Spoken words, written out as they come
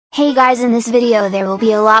Hey guys, in this video there will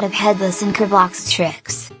be a lot of Headless and Korblox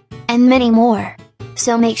tricks, and many more,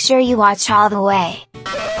 so make sure you watch all the way.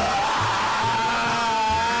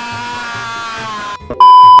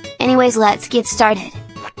 Anyways, let's get started.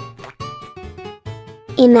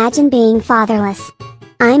 Imagine being fatherless.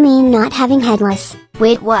 I mean not having headless.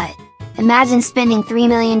 Wait, what? Imagine spending $3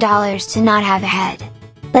 million to not have a head.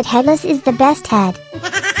 But headless is the best head.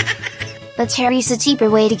 But there's a cheaper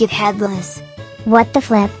way to get headless. What the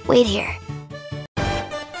flip? Wait here.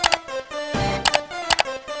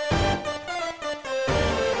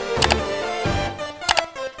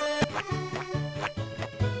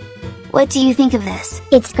 What do you think of this?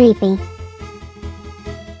 It's creepy.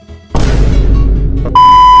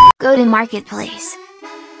 Go to Marketplace.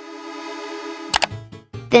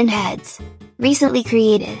 Then Heads. Recently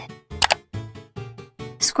created.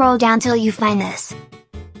 Scroll down till you find this.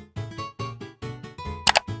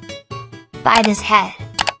 Buy this head.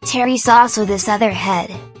 There's also this other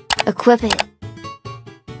head. Equip it.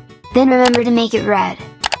 Then remember to make it red.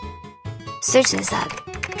 Search this up.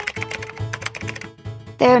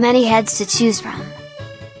 There are many heads to choose from.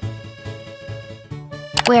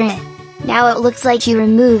 Wear it. Now it looks like you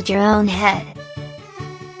removed your own head.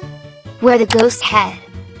 Wear the ghost head.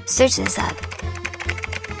 Search this up.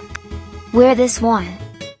 Wear this one.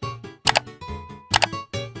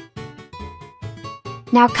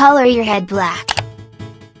 Now color your head black.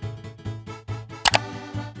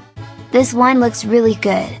 This one looks really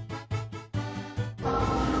good.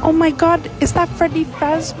 Oh my god, is that Freddy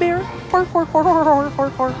Fazbear?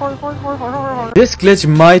 This glitch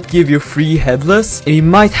might give you free headless, and you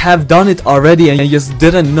might have done it already and you just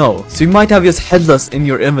didn't know. So you might have just headless in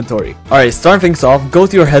your inventory. Alright, start things off, go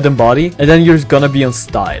to your head and body, and then you're gonna be on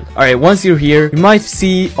style. Alright, once you're here, you might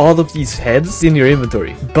see all of these heads in your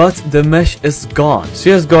inventory, but the mesh is gone. So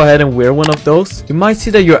just go ahead and wear one of those. You might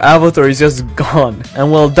see that your avatar is just gone,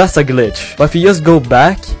 and well, that's a glitch. But if you just go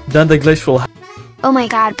back, then the glitch will happen. Oh my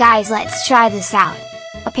god guys, let's try this out.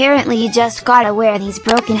 Apparently you just gotta wear these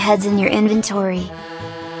broken heads in your inventory.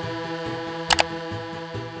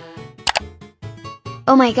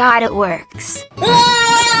 Oh my god, it works.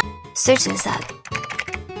 Search this up.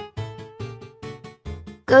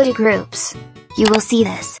 Go to groups. You will see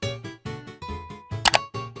this.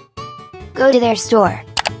 Go to their store.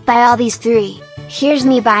 Buy all these 3. Here's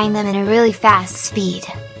me buying them in a really fast speed.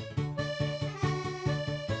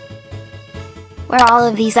 Where all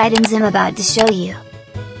of these items I'm about to show you.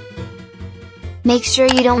 Make sure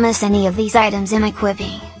you don't miss any of these items I'm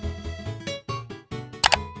equipping.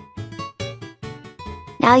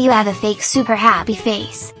 Now you have a fake super happy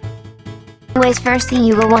face. Anyways, first thing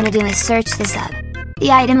you will want to do is search this up. The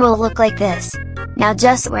item will look like this. Now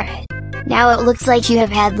just wear it. Now it looks like you have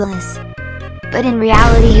headless. But in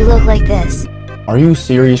reality you look like this. Are you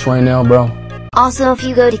serious right now, bro? Also, if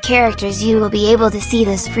you go to characters you will be able to see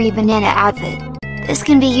this free banana outfit. This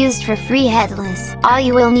can be used for free headless. All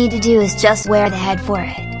you will need to do is just wear the head for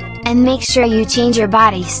it. And make sure you change your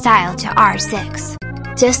body style to R6.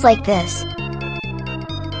 Just like this.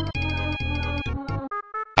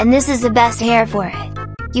 And this is the best hair for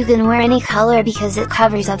it. You can wear any color because it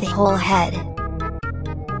covers up the whole head.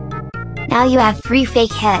 Now you have free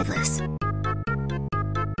fake headless.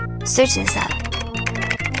 Search this up.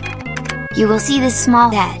 You will see this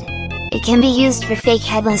small head. It can be used for fake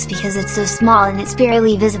headless because it's so small and it's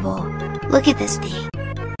barely visible. Look at this thing.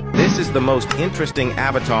 This is the most interesting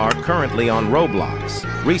avatar currently on Roblox.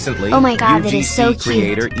 Recently, oh my god, that UGC is so cute.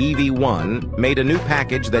 creator EV1 made a new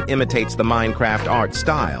package that imitates the Minecraft art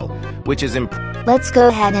style, which is Let's go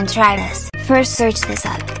ahead and try this. First search this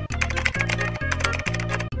up.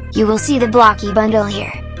 You will see the blocky bundle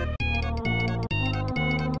here.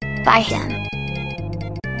 Buy him.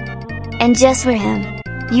 And just for him,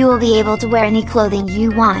 you will be able to wear any clothing you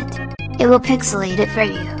want. It will pixelate it for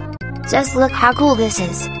you. Just look how cool this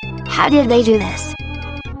is. How did they do this?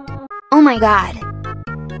 Oh my god.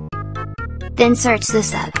 Then search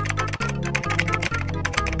this up.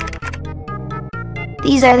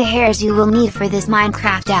 These are the hairs you will need for this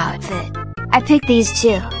Minecraft outfit. I picked these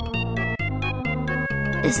too.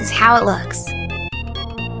 This is how it looks.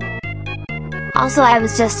 Also, I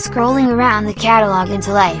was just scrolling around the catalog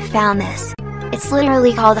until I found this. It's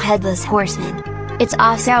literally called Headless Horseman. It's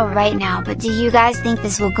off sale right now, but do you guys think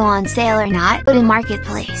this will go on sale or not? Go to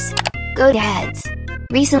Marketplace. Go to Heads.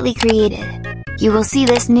 Recently created. You will see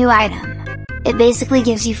this new item. It basically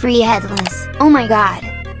gives you free headless. Oh my god.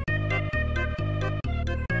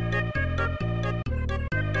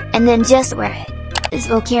 And then just wear it. This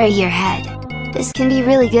will carry your head. This can be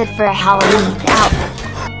really good for a Halloween outfit.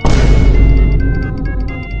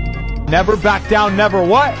 Never back down, never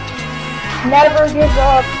what? Never give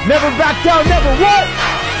up. Never back down, never what?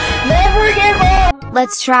 Never give up.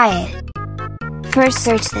 Let's try it. First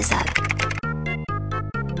search this up.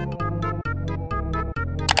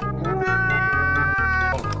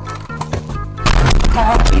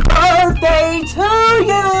 Happy birthday to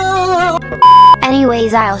you!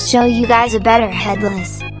 Anyways, I'll show you guys a better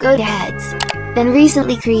headless. Go to heads. Then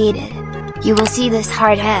recently created. You will see this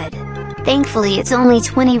hard head. Thankfully it's only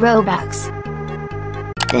 20 Robux.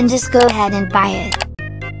 Then just go ahead and buy it.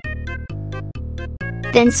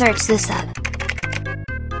 Then search this up.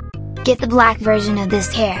 Get the black version of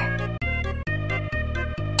this hair.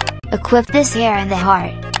 Equip this hair and the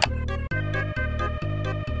heart.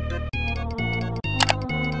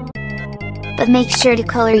 But make sure to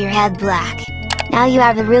color your head black. Now you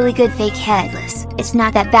have a really good fake headless. It's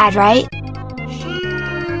not that bad, right?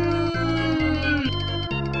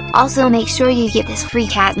 Also make sure you get this free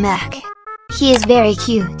cat mech. He is very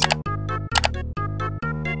cute.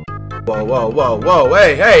 Whoa, whoa, whoa, whoa,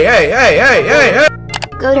 hey, hey, hey, hey, hey, hey, hey!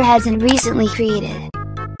 Go to heads and recently created.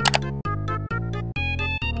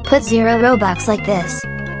 Put 0 Robux like this.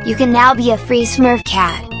 You can now be a free Smurf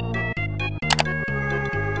cat.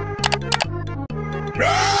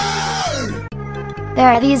 There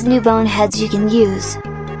are these new bone heads you can use.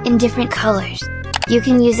 In different colors. You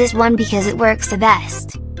can use this one because it works the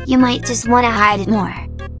best. You might just want to hide it more.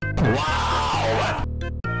 Wow.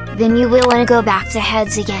 Then you will want to go back to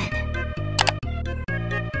heads again.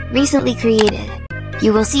 Recently created.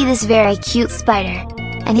 You will see this very cute spider.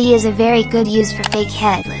 And he is a very good use for fake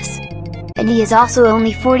headless. And he is also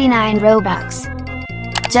only 49 Robux.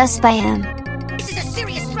 Just buy him. This is a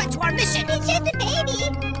serious threat to our mission! It's just a baby!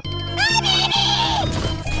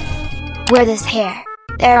 Wear this hair.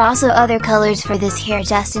 There are also other colors for this hair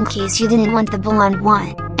just in case you didn't want the blonde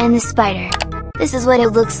one. And the spider. This is what it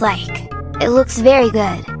looks like. It looks very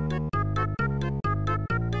good.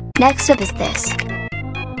 Next up is this.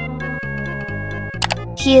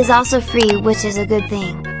 He is also free, which is a good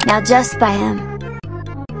thing. Now just buy him.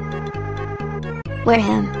 Wear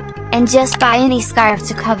him. And just buy any scarf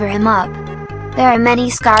to cover him up. There are many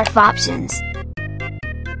scarf options.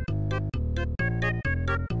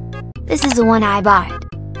 This is the one I bought.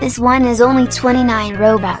 This one is only 29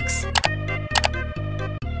 Robux.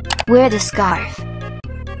 Wear the scarf.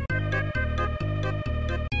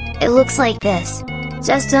 It looks like this.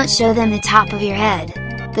 Just don't show them the top of your head.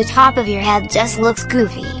 The top of your head just looks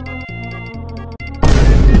goofy.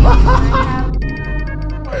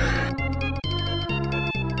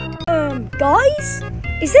 Guys?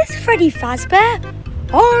 Is this Freddy Fazbear?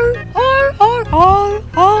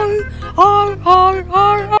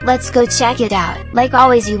 Let's go check it out. Like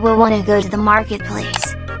always, you will want to go to the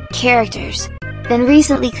marketplace. Characters. Then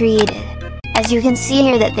recently created. As you can see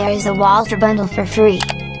here that there is a Walter bundle for free.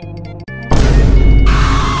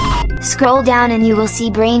 Scroll down and you will see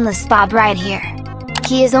Brainless Bob right here.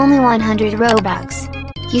 He is only 100 Robux.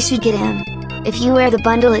 You should get him. If you wear the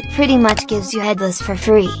bundle, it pretty much gives you headless for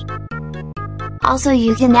free. Also,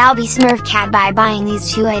 you can now be Smurf Cat by buying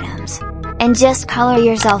these 2 items. And just color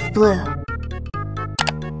yourself blue.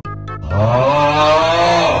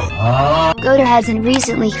 Go to heads and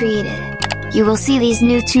recently created. You will see these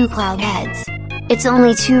new 2 cloud heads. It's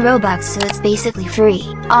only 2 Robux, so it's basically free.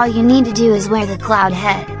 All you need to do is wear the cloud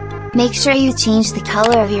head. Make sure you change the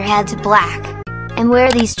color of your head to black. And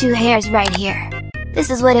wear these 2 hairs right here. This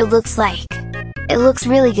is what it looks like. It looks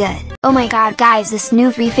really good. Oh my god guys, this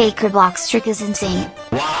new free fake Korblox trick is insane.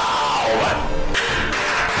 Wow.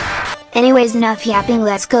 Anyways, enough yapping,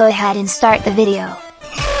 let's go ahead and start the video.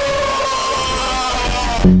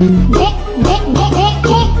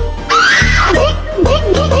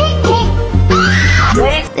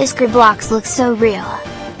 This Korblox looks so real.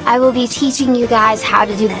 I will be teaching you guys how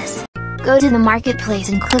to do this. Go to the marketplace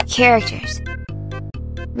and click characters.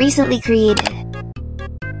 Recently created.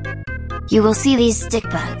 You will see these stick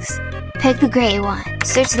bugs. Pick the gray one.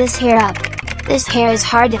 Search this hair up. This hair is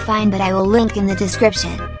hard to find, but I will link in the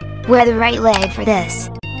description. Wear the right leg for this.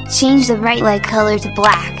 Change the right leg color to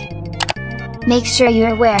black. Make sure you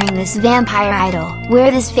are wearing this vampire idol. Wear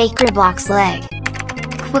this fake Korblox leg.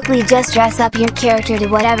 Quickly just dress up your character to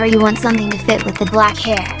whatever you want, something to fit with the black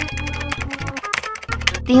hair.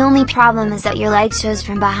 The only problem is that your leg shows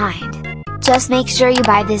from behind. Just make sure you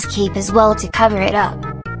buy this cape as well to cover it up.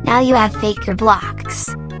 Now you have fake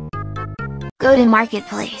Korblox. Go to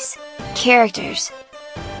marketplace. Characters.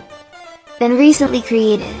 Then recently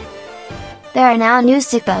created. There are now new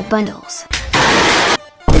stick bug bundles.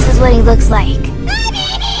 This is what he looks like.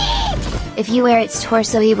 If you wear its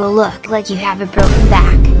torso, he will look like you have a broken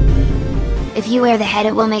back. If you wear the head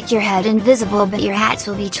it will make your head invisible but your hats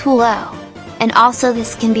will be too low. And also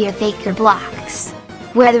this can be a fake Korblox.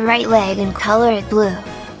 Wear the right leg and color it blue.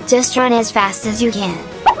 Just run as fast as you can.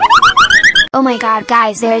 Oh my god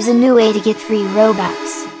guys, there's a new way to get free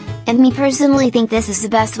Robux. And me personally think this is the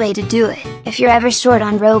best way to do it. If you're ever short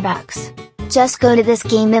on Robux, just go to this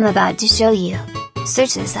game I'm about to show you.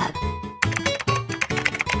 Search this up.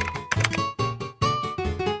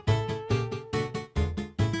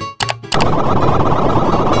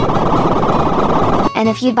 And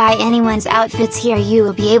if you buy anyone's outfits here you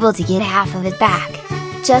will be able to get half of it back.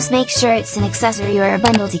 Just make sure it's an accessory or a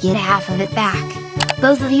bundle to get half of it back.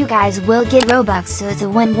 Both of you guys will get Robux, so it's a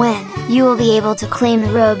win-win. You will be able to claim the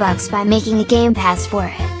Robux by making a game pass for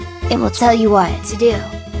it. It will tell you what to do.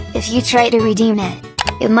 If you try to redeem it,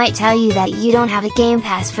 it might tell you that you don't have a game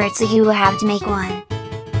pass for it, so you will have to make one.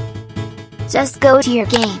 Just go to your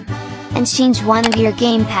game, and change one of your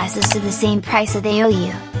game passes to the same price that they owe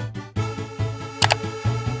you.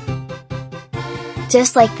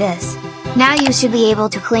 Just like this. Now you should be able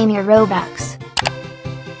to claim your Robux.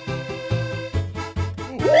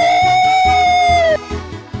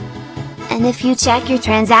 And if you check your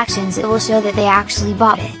transactions it will show that they actually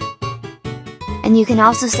bought it. And you can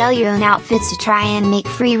also sell your own outfits to try and make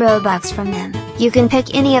free Robux from them. You can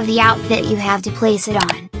pick any of the outfit you have to place it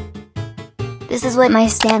on. This is what my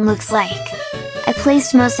stand looks like. I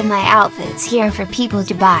placed most of my outfits here for people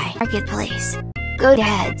to buy. Marketplace. Go to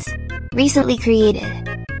Heads. Recently created.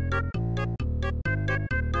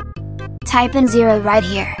 Type in 0 right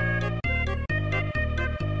here.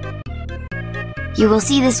 You will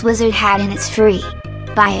see this wizard hat and it's free.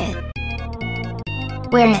 Buy it.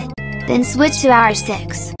 Wear it. Then switch to hour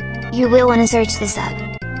 6. You will want to search this up.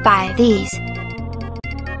 Buy these.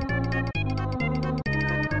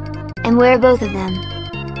 And wear both of them.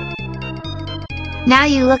 Now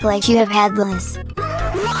you look like you have headless.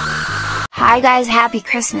 Hi guys, happy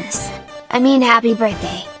Christmas. I mean happy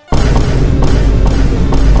birthday.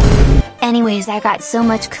 Anyways, I got so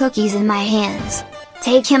much cookies in my hands.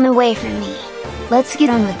 Take him away from me. Let's get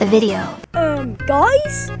on with the video.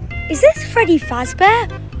 Guys? Is this Freddy Fazbear?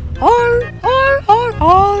 Oh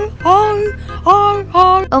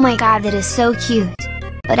my god, that is so cute.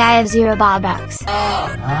 But I have 0 Robux.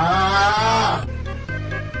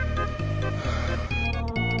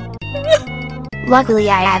 Luckily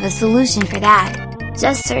I have a solution for that.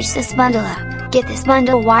 Just search this bundle up. Get this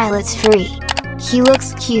bundle while it's free. He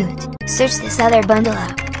looks cute. Search this other bundle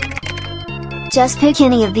up. Just pick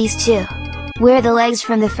any of these two. Wear the legs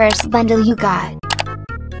from the first bundle you got.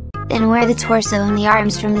 Then wear the torso and the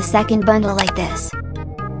arms from the second bundle like this.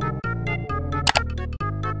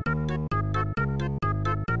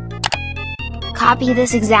 Copy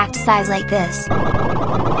this exact size like this.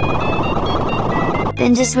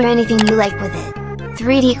 Then just wear anything you like with it.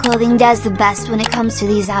 3D clothing does the best when it comes to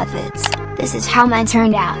these outfits. This is how mine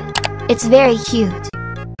turned out. It's very cute.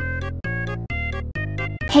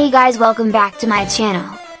 Hey guys, welcome back to my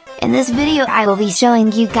channel. In this video I will be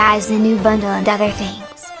showing you guys the new bundle and other things.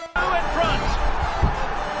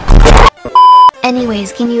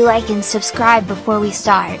 Anyways, can you like and subscribe before we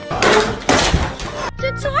start?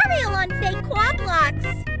 Tutorial on fake Korblox.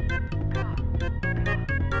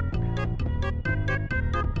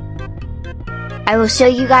 I will show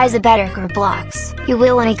you guys a better Korblox. You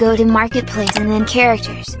will want to go to Marketplace and then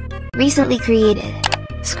Characters. Recently created.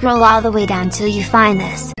 Scroll all the way down till you find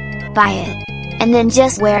this. Buy it. And then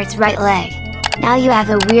just wear its right leg. Now you have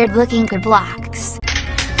a weird looking Korblox.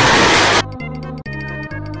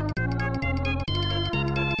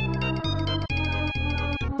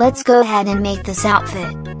 Let's go ahead and make this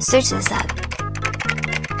outfit. Search this up.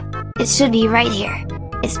 It should be right here.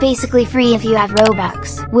 It's basically free if you have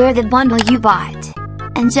Robux. Wear the bundle you bought.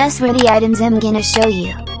 And just wear the items I'm gonna show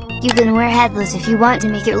you. You can wear headless if you want to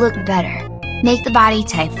make it look better. Make the body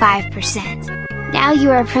type 5%. Now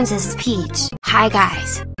you are Princess Peach. Hi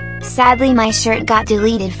guys. Sadly my shirt got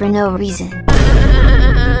deleted for no reason.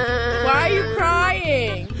 Why are you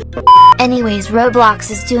crying? Anyways,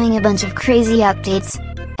 Roblox is doing a bunch of crazy updates.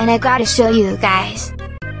 And I gotta show you guys.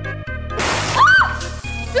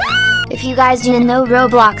 If you guys didn't know,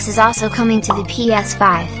 Roblox is also coming to the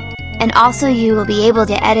PS5. And also you will be able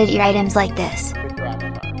to edit your items like this.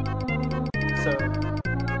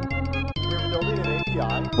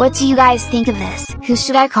 What do you guys think of this? Who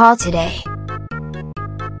should I call today?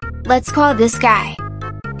 Let's call this guy.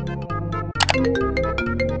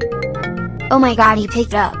 Oh my god, he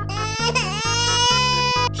picked up.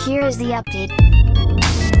 Here is the update.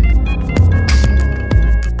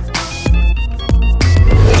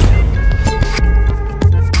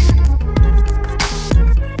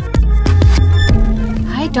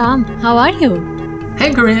 Tom, how are you?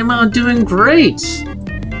 Hey Grandma, doing great!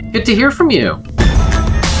 Good to hear from you.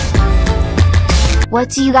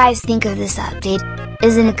 What do you guys think of this update?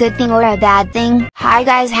 Is it a good thing or a bad thing? Hi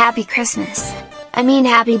guys, happy Christmas! I mean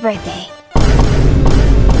happy birthday!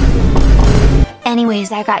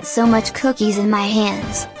 Anyways, I got so much cookies in my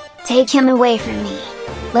hands. Take him away from me.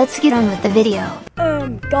 Let's get on with the video.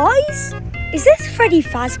 Guys? Is this Freddy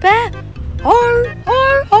Fazbear?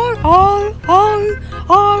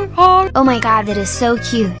 Oh my god, that is so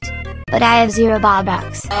cute. But I have 0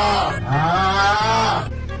 Robux.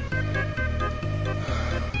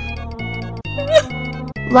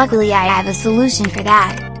 Luckily I have a solution for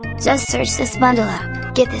that. Just search this bundle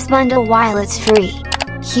up. Get this bundle while it's free.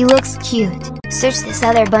 He looks cute. Search this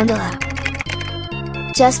other bundle up.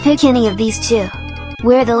 Just pick any of these two.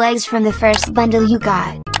 Wear the legs from the first bundle you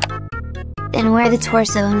got. Then wear the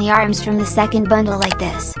torso and the arms from the second bundle like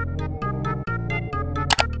this.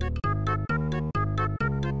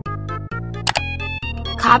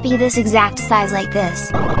 Copy this exact size like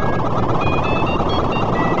this.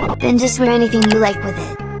 Then just wear anything you like with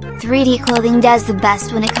it. 3D clothing does the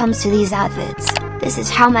best when it comes to these outfits. This is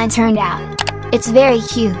how mine turned out. It's very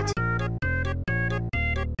cute.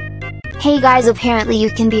 Hey guys, apparently you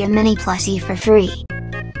can be a mini plushie for free.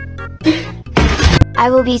 I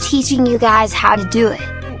will be teaching you guys how to do it.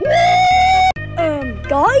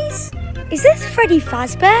 Guys? Is this Freddy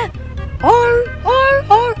Fazbear?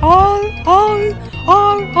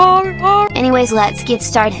 Anyways, let's get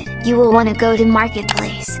started. You will want to go to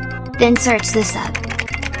Marketplace. Then search this up.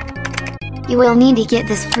 You will need to get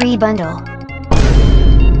this free bundle.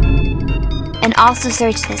 And also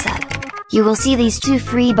search this up. You will see these 2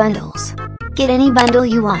 free bundles. Get any bundle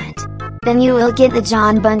you want. Then you will get the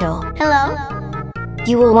John bundle. Hello?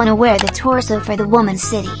 You will want to wear the torso for the woman's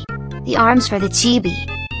city. The arms for the chibi.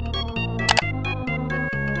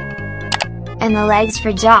 And the legs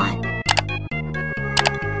for John.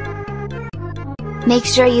 Make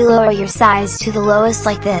sure you lower your size to the lowest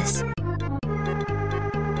like this.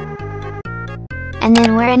 And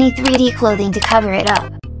then wear any 3D clothing to cover it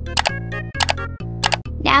up.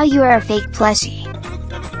 Now you are a fake plushie.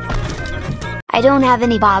 I don't have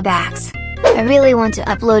any Robux. I really want to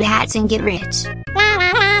upload hats and get rich.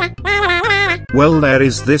 Well, there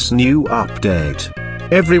is this new update.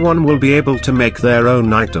 Everyone will be able to make their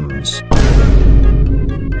own items.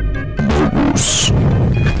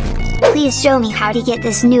 Please show me how to get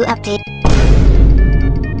this new update.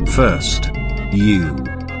 First, you.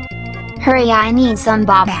 Hurry, I need some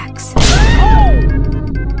Robux.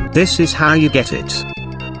 This is how you get it.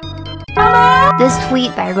 This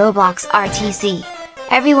tweet by Roblox RTC.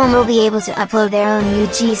 Everyone will be able to upload their own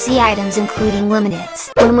UGC items including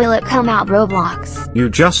limiteds. When will it come out, Roblox? You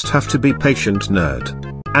just have to be patient, nerd.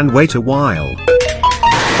 And wait a while.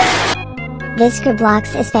 This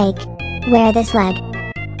Korblox is fake. Wear this leg.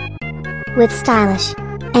 With stylish.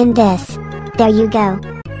 And this. There you go.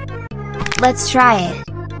 Let's try it.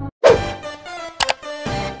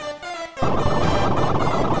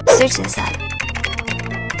 Search this up.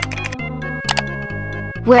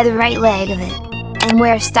 Wear the right leg of it. And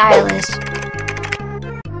wear stylish.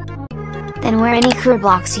 Then wear any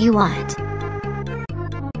Korblox you want.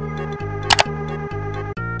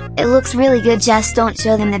 It looks really good, just don't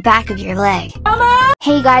show them the back of your leg.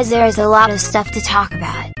 Hey guys, there is a lot of stuff to talk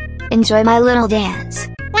about. Enjoy my little dance.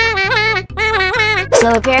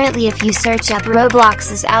 So apparently if you search up Roblox,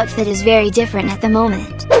 this outfit is very different at the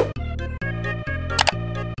moment.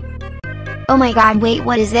 Oh my god, wait,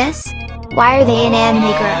 what is this? Why are they an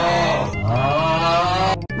anime girl?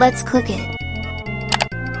 Let's click it.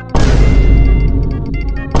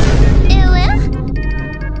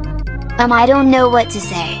 I don't know what to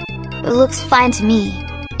say. It looks fine to me.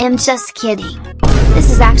 I'm just kidding. This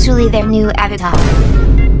is actually their new avatar.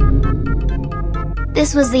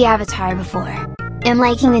 This was the avatar before. I'm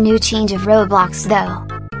liking the new change of Roblox though.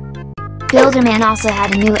 Builderman also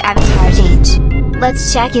had a new avatar change.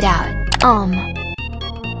 Let's check it out.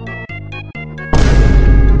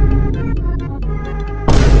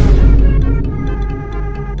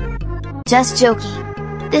 Just joking.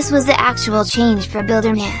 This was the actual change for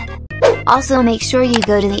Builderman. Also make sure you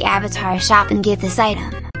go to the avatar shop and get this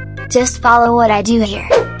item. Just follow what I do here.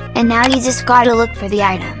 And now you just gotta look for the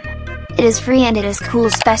item. It is free and it has cool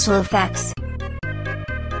special effects.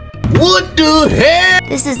 What the heck?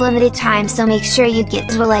 This is limited time, so make sure you get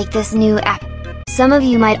to like this new app. Some of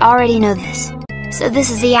you might already know this. So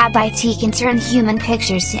this is the app iDatchy can turn human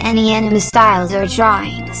pictures to any anime styles or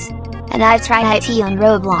drawings. And I've tried iDatchy on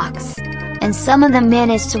Roblox. And some of them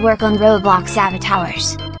managed to work on Roblox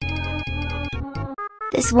avatars.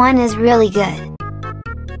 This one is really good.